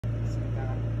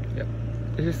Yep.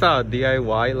 This is a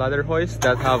DIY ladder hoist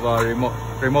that have a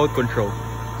remote control.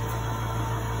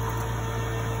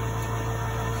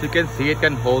 As you can see, it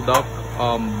can hold up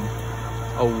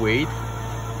a weight.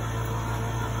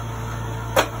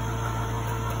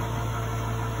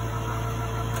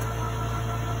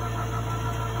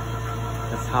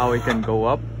 That's how it can go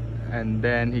up, and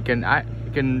then he can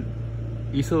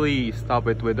easily stop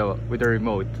it with a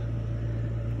remote.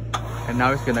 And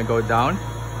now it's gonna go down.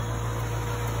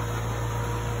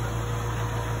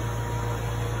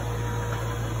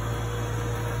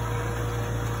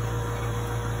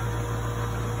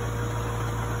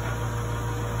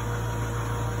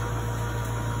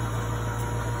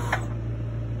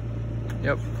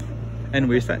 Yep. And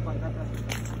we've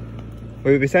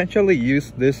essentially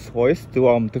used this hoist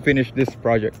to finish this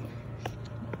project.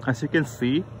 As you can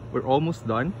see, we're almost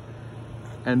done,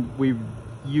 and we've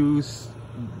used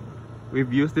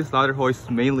this ladder hoist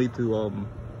mainly to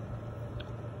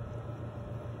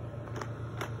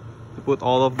put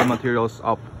all of the materials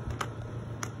up.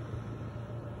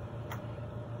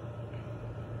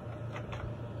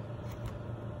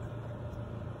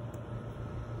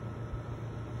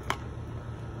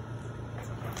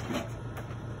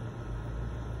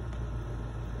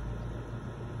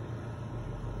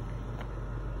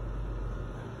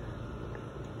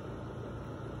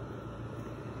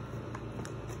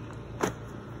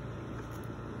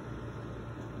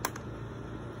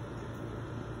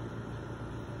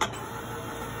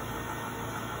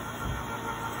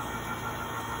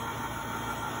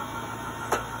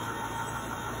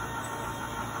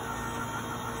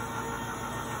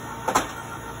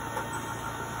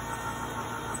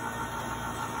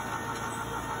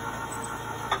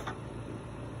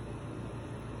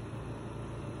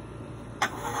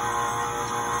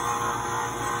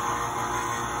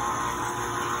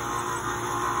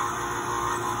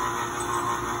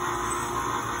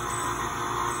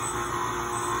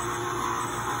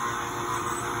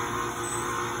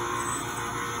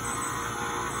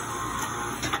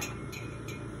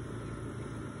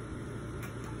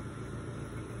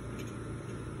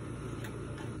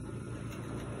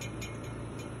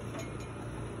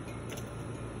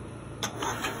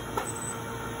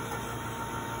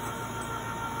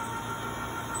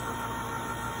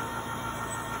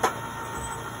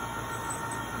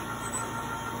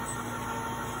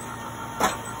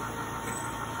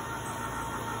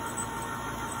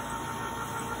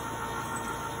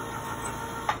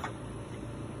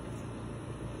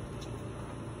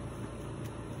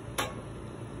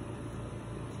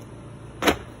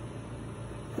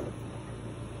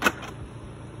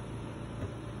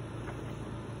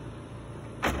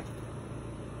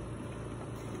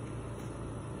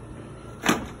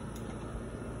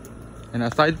 And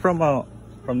aside from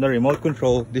the remote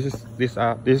control, this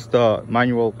is the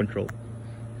manual control.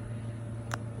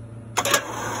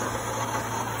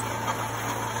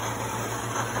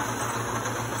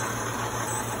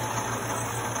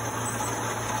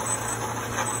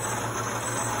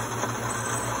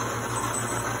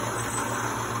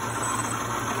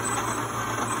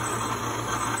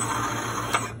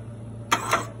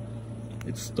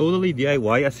 It's totally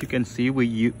DIY. As you can see,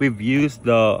 we've used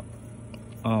the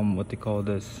what they call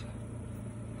this,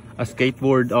 a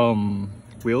skateboard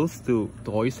wheels to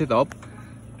hoist it up,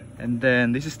 and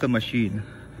then this is the machine.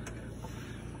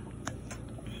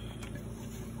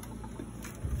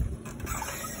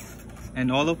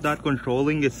 And all of that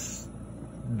controlling is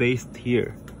based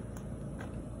here.